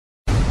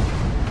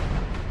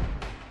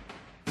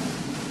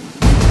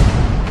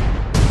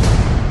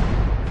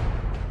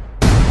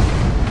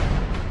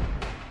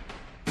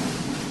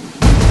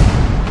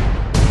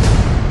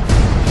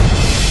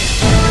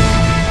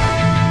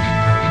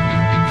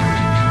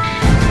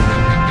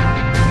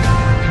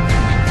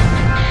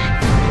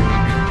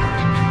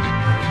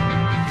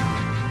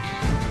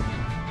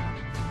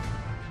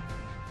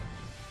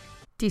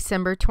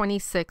December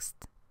 26th,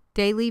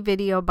 Daily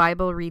Video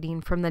Bible Reading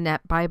from the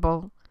Net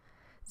Bible,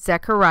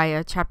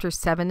 Zechariah chapters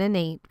 7 and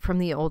 8 from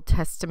the Old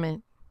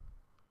Testament.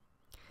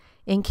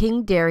 In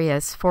King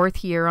Darius'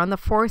 4th year, on the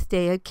 4th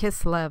day of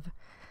Kislev,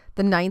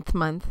 the 9th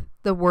month,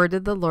 the word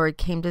of the Lord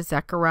came to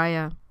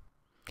Zechariah.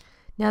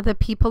 Now the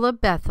people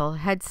of Bethel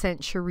had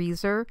sent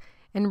Sharezer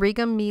and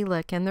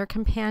RegemMelech and their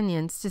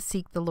companions to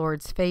seek the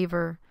Lord's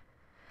favor,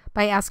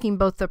 by asking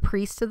both the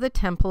priest of the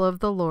temple of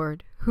the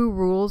Lord, who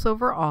rules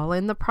over all,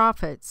 and the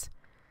prophets,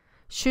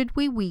 should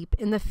we weep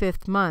in the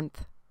 5th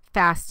month,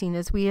 fasting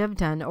as we have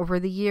done over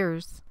the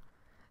years?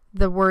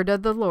 The word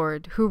of the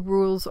Lord, who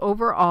rules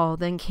over all,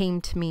 then came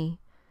to me.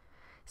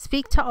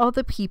 Speak to all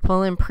the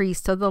people and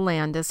priests of the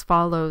land as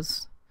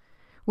follows.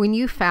 When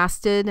you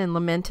fasted and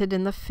lamented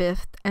in the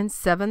 5th and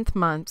 7th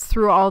months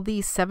through all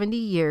these 70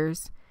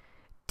 years,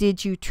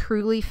 did you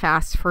truly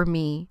fast for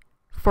me?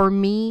 For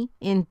me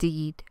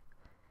indeed.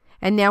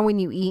 And now when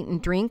you eat and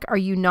drink, are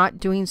you not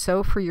doing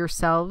so for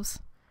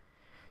yourselves?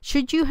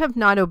 Should you have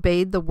not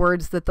obeyed the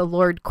words that the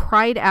Lord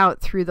cried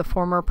out through the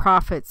former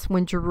prophets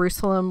when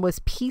Jerusalem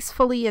was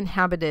peacefully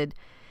inhabited,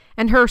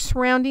 and her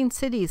surrounding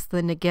cities,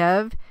 the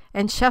Negev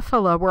and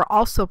Shephelah, were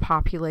also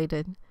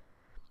populated?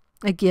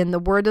 Again, the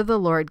word of the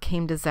Lord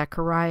came to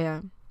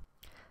Zechariah.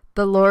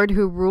 The Lord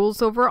who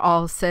rules over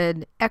all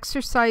said,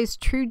 exercise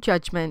true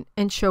judgment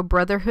and show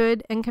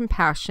brotherhood and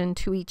compassion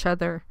to each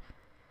other.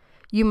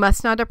 You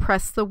must not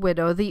oppress the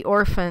widow, the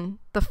orphan,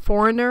 the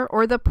foreigner,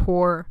 or the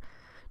poor,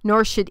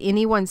 nor should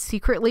anyone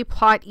secretly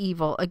plot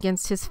evil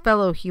against his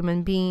fellow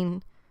human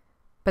being.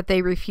 But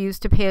they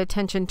refused to pay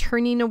attention,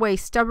 turning away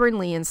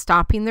stubbornly and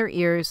stopping their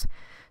ears,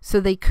 so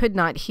they could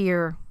not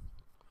hear.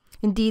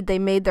 Indeed, they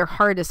made their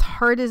heart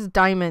as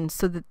diamonds,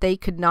 so that they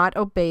could not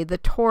obey the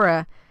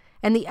Torah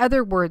and the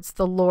other words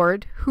the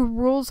Lord, who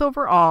rules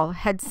over all,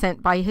 had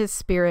sent by his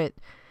Spirit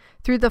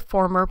through the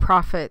former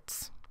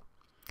prophets.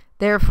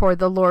 Therefore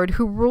the Lord,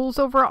 who rules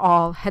over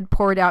all, had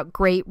poured out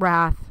great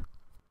wrath.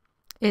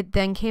 It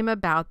then came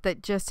about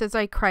that just as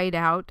I cried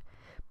out,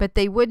 but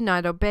they would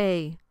not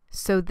obey,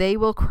 so they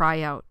will cry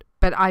out,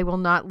 but I will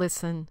not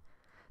listen.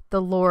 The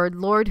Lord,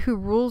 who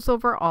rules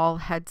over all,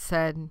 had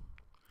said,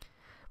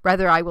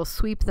 rather I will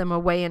sweep them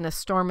away in a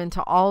storm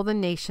into all the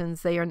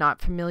nations they are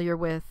not familiar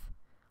with.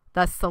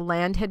 Thus the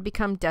land had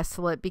become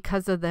desolate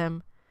because of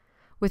them,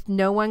 with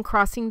no one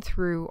crossing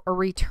through or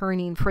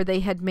returning, for they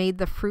had made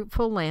the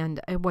fruitful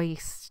land a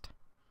waste.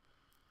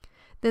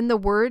 Then the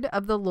word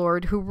of the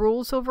Lord, who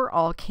rules over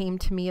all, came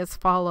to me as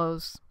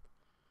follows.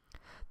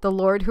 The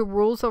Lord who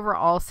rules over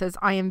all says,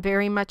 I am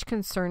very much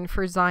concerned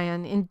for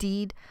Zion.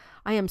 Indeed,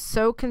 I am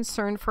so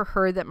concerned for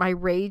her that my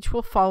rage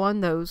will fall on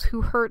those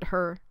who hurt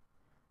her.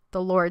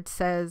 The Lord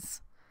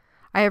says,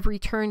 I have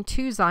returned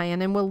to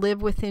Zion and will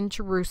live within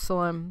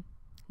Jerusalem.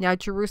 Now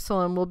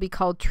Jerusalem will be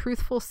called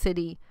Truthful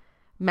City,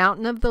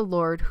 Mountain of the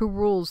Lord, who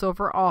rules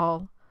over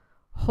all,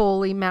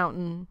 Holy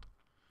Mountain.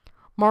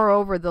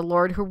 Moreover, the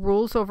Lord who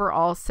rules over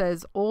all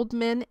says, old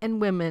men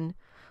and women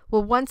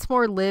will once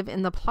more live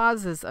in the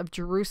plazas of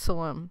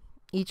Jerusalem,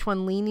 each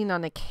one leaning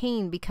on a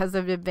cane because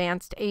of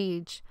advanced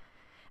age,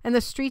 and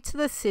the streets of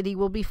the city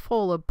will be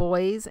full of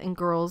boys and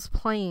girls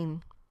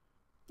playing.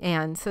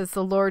 And, says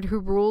the Lord who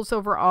rules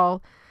over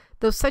all,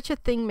 though such a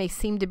thing may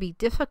seem to be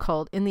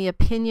difficult in the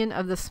opinion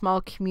of the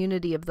small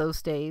community of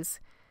those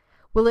days,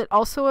 will it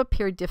also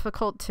appear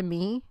difficult to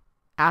me?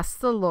 Asks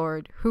the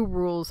Lord who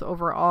rules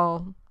over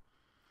all.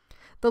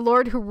 The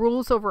Lord who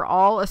rules over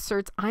all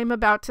asserts, I am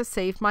about to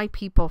save my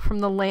people from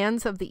the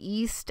lands of the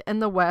east and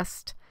the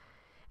west,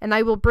 and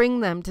I will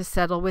bring them to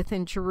settle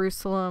within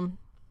Jerusalem.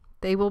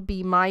 They will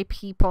be my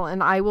people,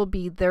 and I will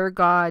be their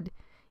God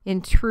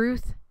in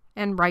truth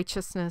and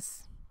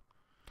righteousness.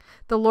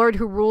 The Lord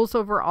who rules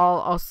over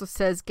all also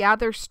says,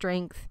 gather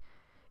strength,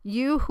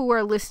 you who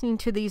are listening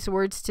to these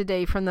words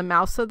today from the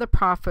mouths of the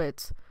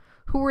prophets,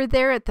 who were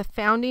there at the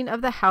founding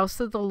of the house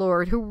of the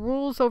Lord, who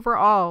rules over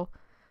all,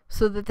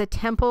 so that the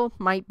temple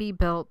might be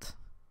built.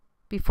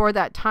 Before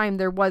that time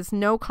there was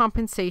no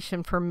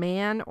compensation for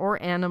man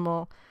or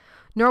animal,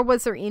 nor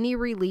was there any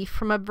relief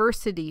from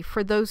adversity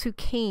for those who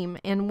came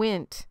and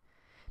went,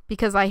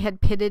 because I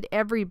had pitted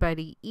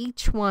everybody,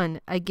 each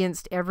one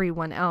against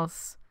everyone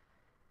else.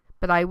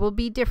 But I will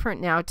be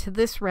different now to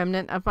this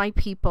remnant of my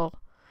people,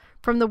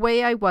 from the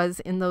way I was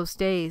in those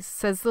days,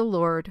 says the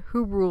Lord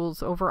who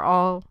rules over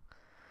all.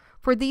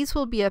 For these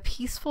will be a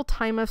peaceful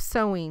time of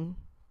sowing.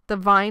 The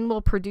vine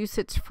will produce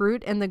its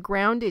fruit, and the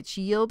ground its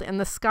yield, and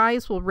the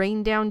skies will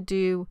rain down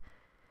dew.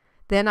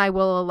 Then I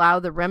will allow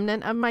the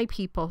remnant of my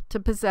people to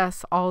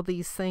possess all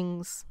these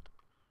things.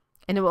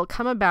 And it will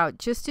come about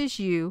just as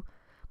you,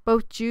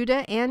 both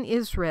Judah and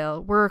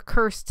Israel, were a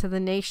curse to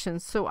the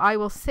nations, so I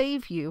will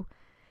save you,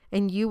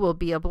 and you will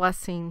be a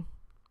blessing.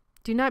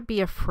 Do not be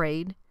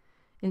afraid.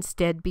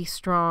 Instead, be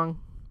strong.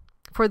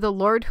 For the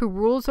Lord who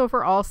rules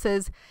over all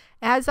says,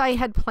 as I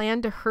had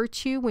planned to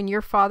hurt you when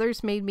your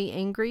fathers made me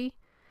angry,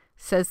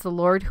 says the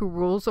Lord who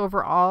rules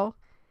over all,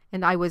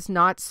 and I was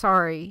not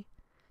sorry.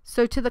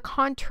 So to the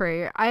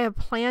contrary, I have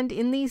planned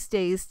in these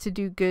days to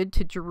do good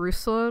to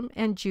Jerusalem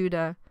and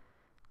Judah,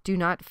 Do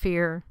not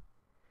fear.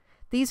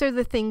 These are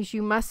the things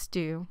you must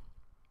do.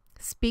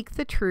 Speak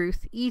the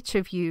truth, each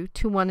of you,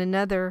 to one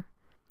another.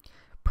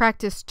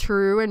 Practice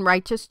true and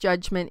righteous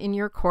judgment in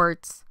your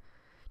courts.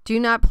 Do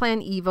not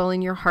plan evil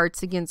in your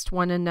hearts against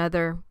one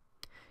another.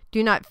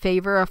 Do not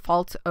favor a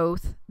false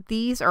oath.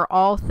 These are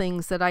all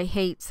things that I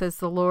hate, says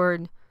the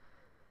Lord.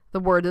 The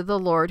word of the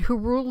Lord, who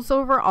rules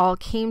over all,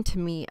 came to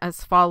me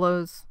as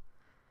follows.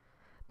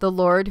 The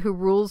Lord, who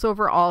rules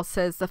over all,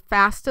 says, the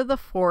fast of the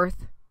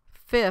 4th,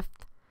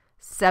 5th,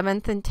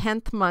 7th, and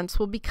 10th months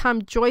will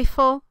become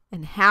joyful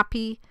and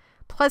happy,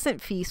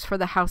 pleasant feasts for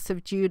the house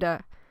of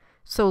Judah.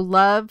 So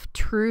love,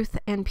 truth,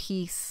 and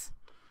peace.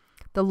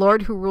 The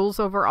Lord, who rules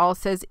over all,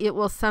 says, it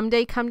will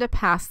someday come to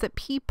pass that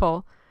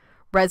people,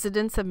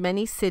 residents of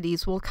many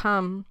cities, will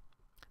come.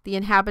 The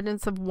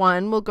inhabitants of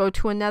one will go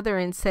to another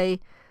and say,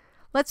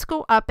 let's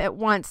go up at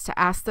once to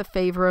ask the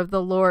favor of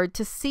the Lord,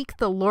 to seek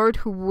the Lord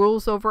who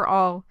rules over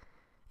all.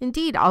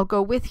 Indeed, I'll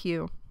go with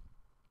you.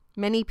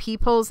 Many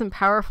peoples and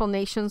powerful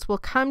nations will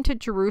come to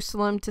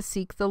Jerusalem to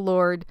seek the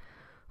Lord,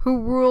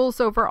 who rules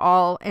over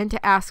all, and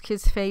to ask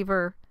his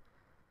favor.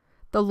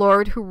 The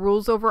Lord, who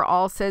rules over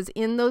all, says,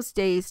 in those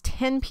days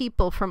 10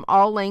 people from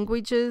all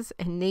languages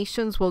and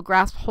nations will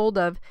grasp hold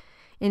of,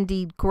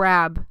 indeed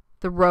grab,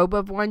 the robe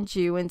of one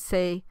Jew and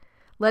say,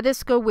 let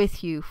us go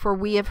with you, for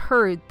we have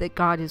heard that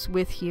God is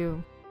with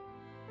you.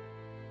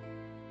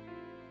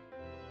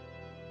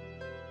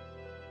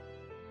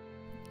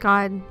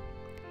 God,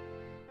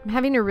 I'm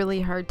having a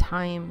really hard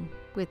time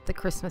with the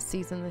Christmas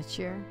season this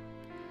year.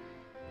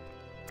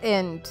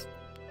 And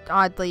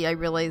oddly, I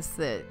realize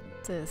that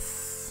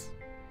this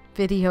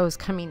video is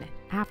coming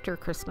after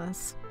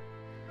Christmas.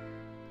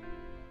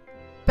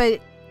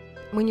 But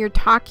when you're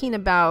talking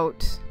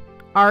about,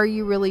 are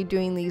you really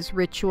doing these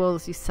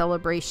rituals, these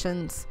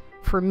celebrations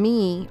for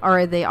me, or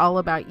are they all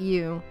about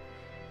you?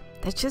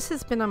 That just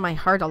has been on my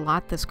heart a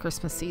lot this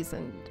Christmas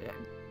season,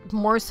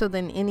 more so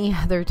than any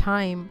other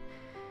time.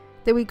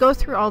 That we go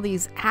through all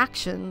these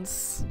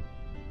actions,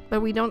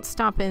 but we don't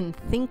stop and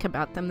think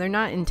about them. They're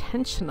not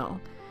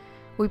intentional.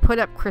 We put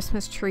up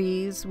Christmas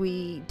trees,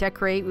 we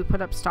decorate, we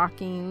put up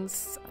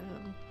stockings,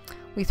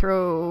 we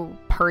throw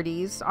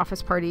parties,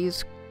 office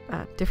parties,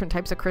 different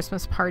types of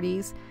Christmas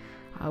parties.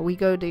 We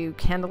go to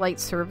candlelight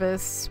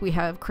service, we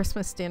have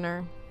Christmas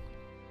dinner.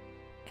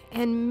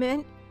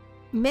 And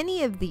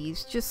many of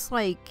these, just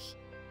like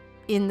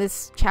in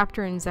this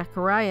chapter in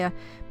Zechariah,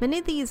 many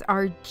of these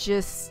are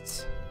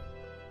just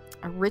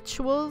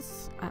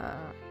rituals,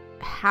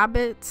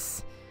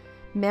 habits,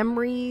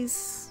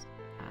 memories,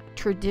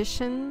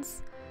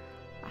 traditions.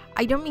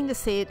 I don't mean to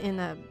say it in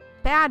a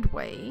bad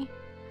way,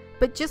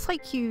 but just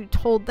like you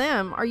told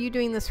them, are you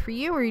doing this for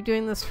you or are you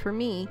doing this for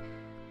me?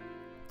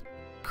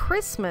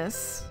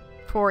 Christmas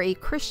for a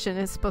Christian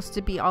is supposed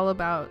to be all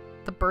about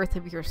the birth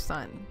of your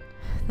son,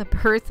 the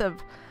birth of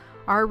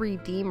our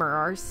Redeemer,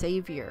 our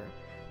Savior,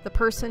 the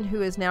person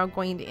who is now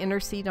going to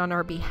intercede on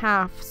our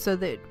behalf so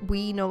that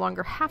we no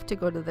longer have to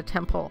go to the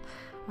temple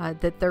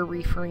that they're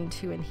referring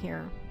to in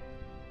here.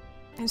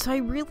 And so I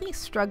really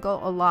struggle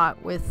a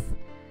lot with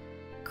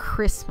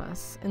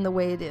Christmas and the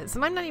way it is.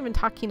 And I'm not even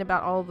talking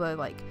about all the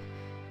like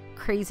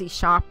crazy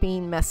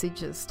shopping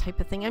messages type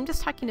of thing. I'm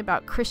just talking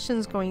about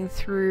Christians going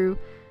through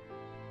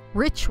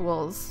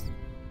rituals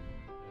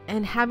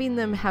and having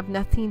them have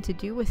nothing to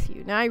do with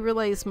you. Now I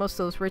realize most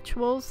of those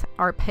rituals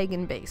are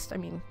pagan based. I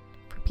mean,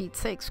 for Pete's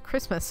sakes,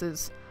 Christmas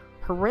is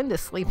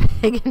horrendously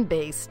pagan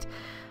based.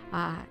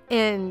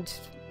 And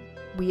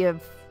we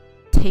have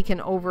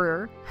taken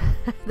over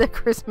the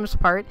Christmas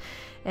part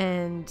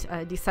and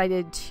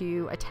decided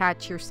to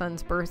attach your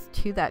son's birth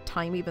to that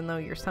time, even though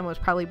your son was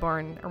probably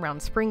born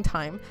around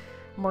springtime,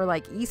 more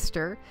like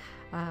Easter.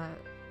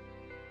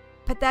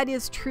 But that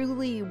is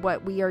truly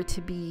what we are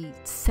to be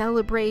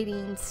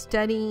celebrating,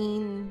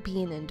 studying,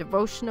 being in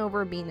devotion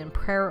over, being in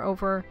prayer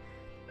over.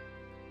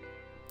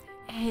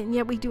 And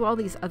yet we do all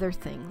these other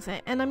things.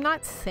 And I'm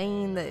not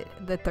saying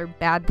that they're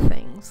bad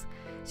things.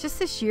 It's just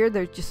this year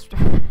they're just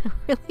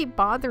really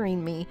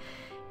bothering me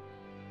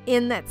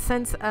in that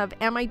sense of,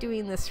 am I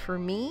doing this for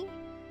me?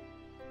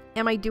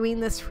 Am I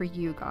doing this for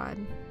you, God?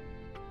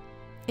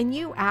 And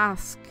you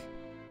ask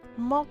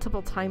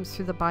multiple times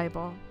through the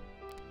Bible,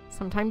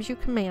 sometimes you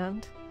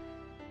command,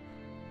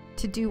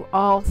 to do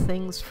all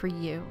things for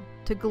you,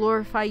 to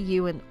glorify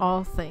you in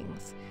all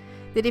things.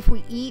 That if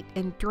we eat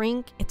and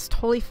drink, it's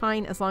totally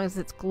fine as long as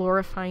it's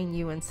glorifying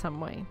you in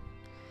some way.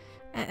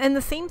 And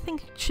the same thing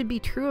should be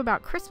true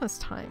about Christmas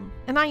time.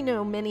 And I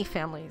know many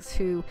families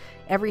who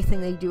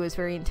everything they do is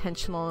very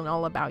intentional and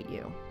all about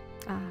you.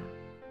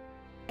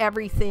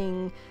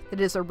 Everything that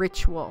is a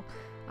ritual,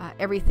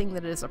 everything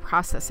that is a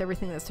process,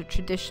 everything that's a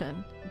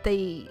tradition,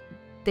 they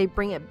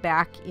bring it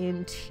back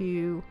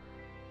into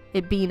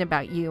it being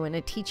about you and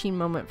a teaching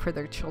moment for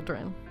their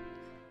children.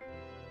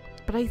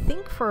 But I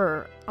think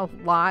for a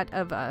lot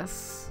of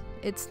us,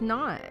 it's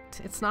not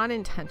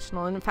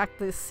intentional. And in fact,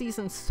 this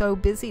season's so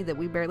busy that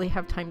we barely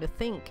have time to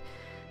think.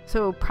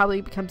 So it probably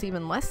becomes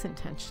even less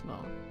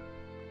intentional.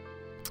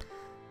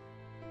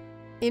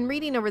 In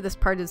reading over this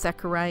part of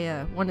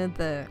Zechariah, one of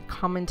the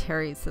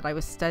commentaries that I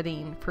was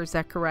studying for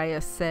Zechariah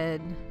said,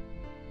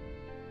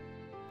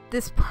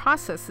 this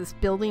process, this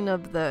building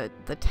of the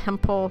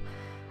temple,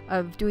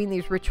 of doing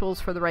these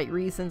rituals for the right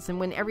reasons, and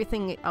when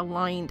everything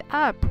aligned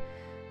up,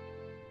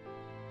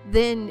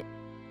 then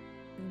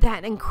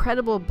that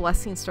incredible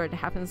blessing started to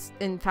happen.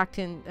 In fact,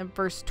 in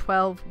verse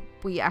 12,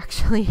 we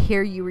actually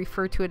hear you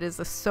refer to it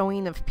as a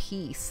sowing of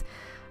peace.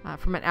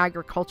 From an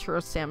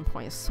agricultural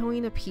standpoint,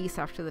 sowing of peace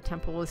after the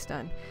temple was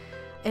done.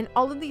 And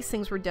all of these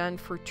things were done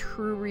for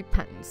true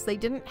repentance. They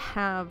didn't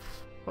have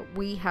what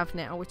we have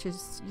now, which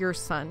is your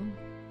son,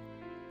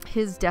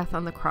 his death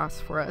on the cross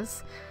for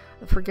us,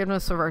 the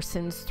forgiveness of our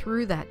sins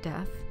through that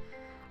death.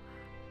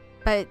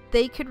 But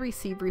they could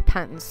receive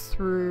repentance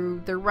through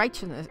their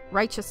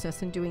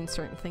righteousness in doing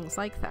certain things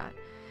like that.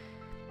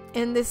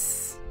 And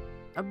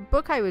a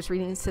book I was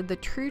reading said the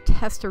true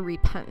test of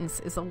repentance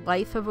is a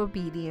life of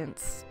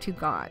obedience to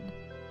God.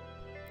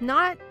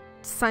 Not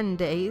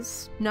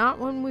Sundays, not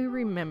when we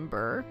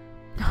remember,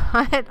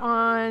 not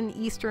on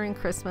Easter and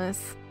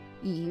Christmas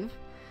Eve,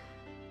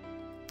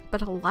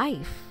 but a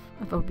life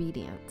of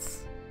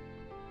obedience.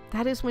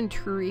 That is when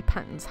true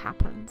repentance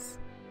happens.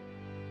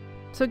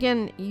 So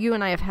again, you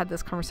and I have had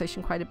this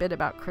conversation quite a bit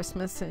about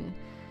Christmas and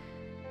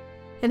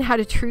how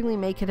to truly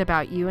make it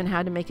about you and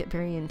how to make it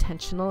very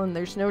intentional. And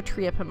there's no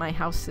tree up at my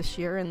house this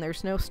year, and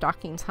there's no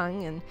stockings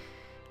hung, and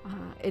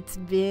it's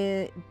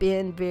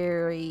been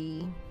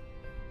very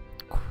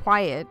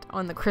quiet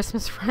on the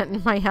Christmas front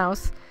in my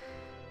house.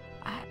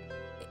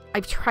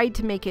 I've tried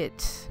to make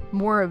it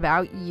more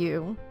about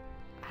you.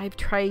 I've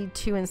tried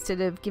to,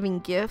 instead of giving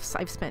gifts,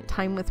 I've spent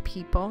time with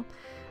people.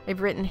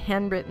 I've written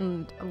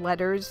handwritten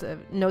letters,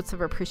 notes of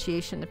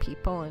appreciation to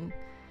people, and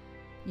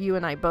you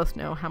and I both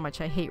know how much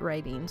I hate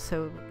writing,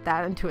 so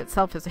that into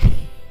itself is a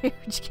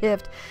huge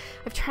gift.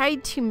 I've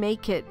tried to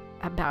make it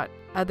about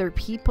other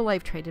people.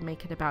 I've tried to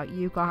make it about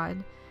you,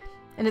 God.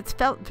 And it's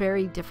felt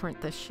very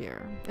different this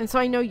year. And so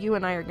I know you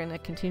and I are going to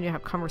continue to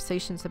have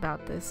conversations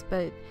about this,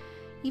 but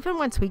even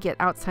once we get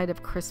outside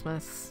of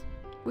Christmas,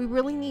 we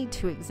really need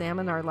to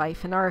examine our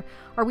life. And are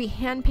we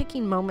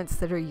handpicking moments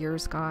that are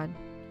yours, God?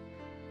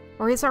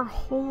 Or is our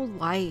whole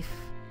life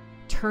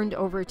turned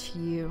over to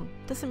you?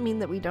 Doesn't mean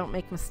that we don't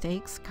make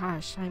mistakes.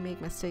 Gosh, I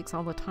make mistakes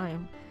all the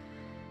time.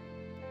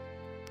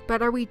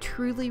 But are we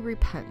truly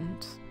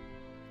repentant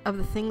of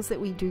the things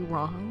that we do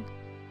wrong?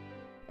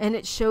 And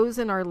it shows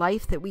in our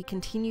life that we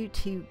continue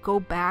to go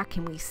back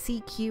and we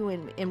seek you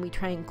and we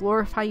try and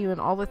glorify you in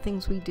all the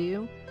things we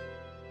do.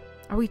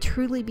 Are we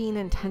truly being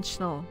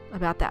intentional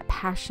about that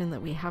passion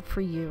that we have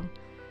for you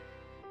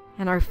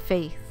and our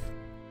faith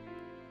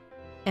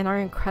and our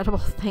incredible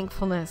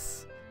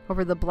thankfulness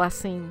over the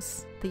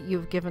blessings that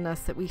you've given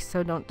us that we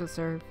so don't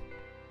deserve,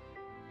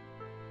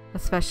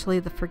 especially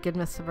the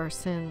forgiveness of our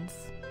sins,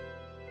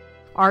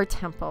 our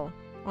temple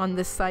on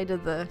this side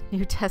of the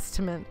New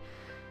Testament,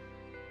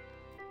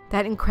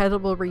 that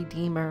incredible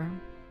Redeemer,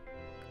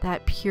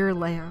 that pure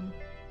Lamb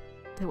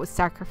that was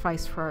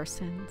sacrificed for our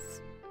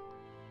sins.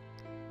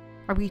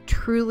 Are we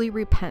truly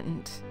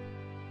repentant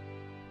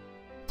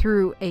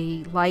through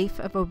a life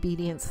of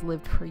obedience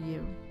lived for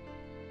you?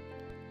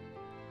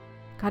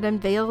 God,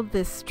 unveil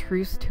this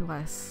truth to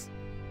us.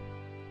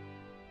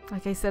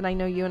 Like I said, I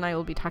know you and I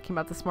will be talking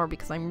about this more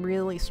because I'm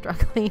really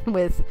struggling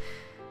with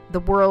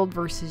the world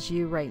versus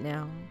you right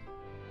now.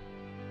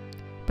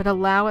 But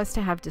allow us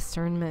to have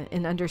discernment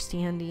and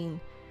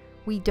understanding.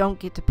 We don't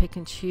get to pick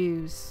and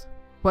choose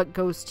what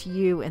goes to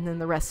you and then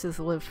the rest is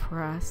lived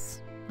for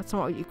us. That's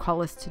not what you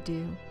call us to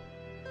do.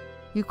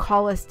 You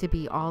call us to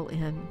be all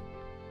in.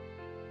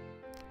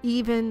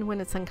 Even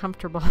when it's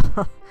uncomfortable,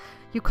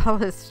 you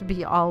call us to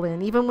be all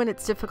in. Even when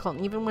it's difficult,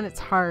 and even when it's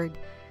hard,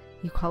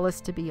 you call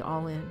us to be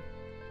all in.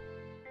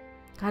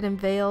 God,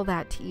 unveil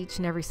that to each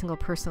and every single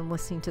person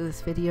listening to this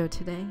video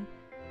today.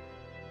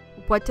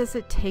 What does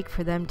it take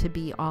for them to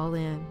be all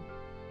in?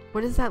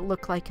 What does that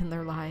look like in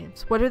their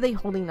lives? What are they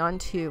holding on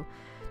to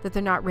that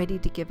they're not ready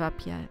to give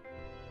up yet?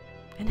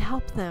 And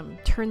help them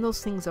turn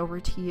those things over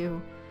to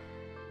you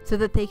so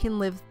that they can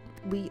live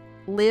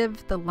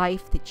the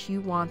life that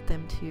you want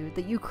them to,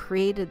 that you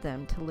created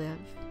them to live.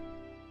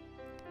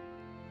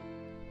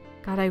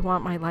 God, I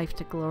want my life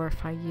to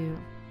glorify you.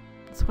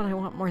 That's what I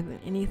want more than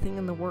anything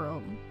in the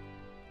world.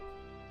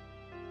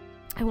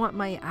 I want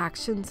my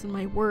actions and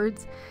my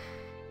words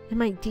and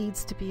my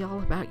deeds to be all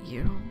about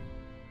you.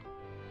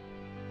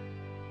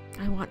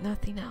 I want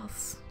nothing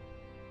else.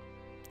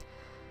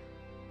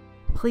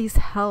 Please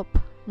help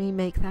me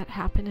make that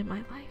happen in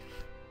my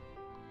life.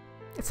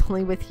 It's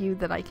only with you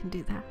that I can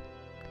do that.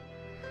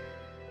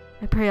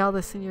 I pray all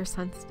this in your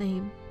Son's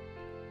name.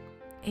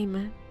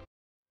 Amen.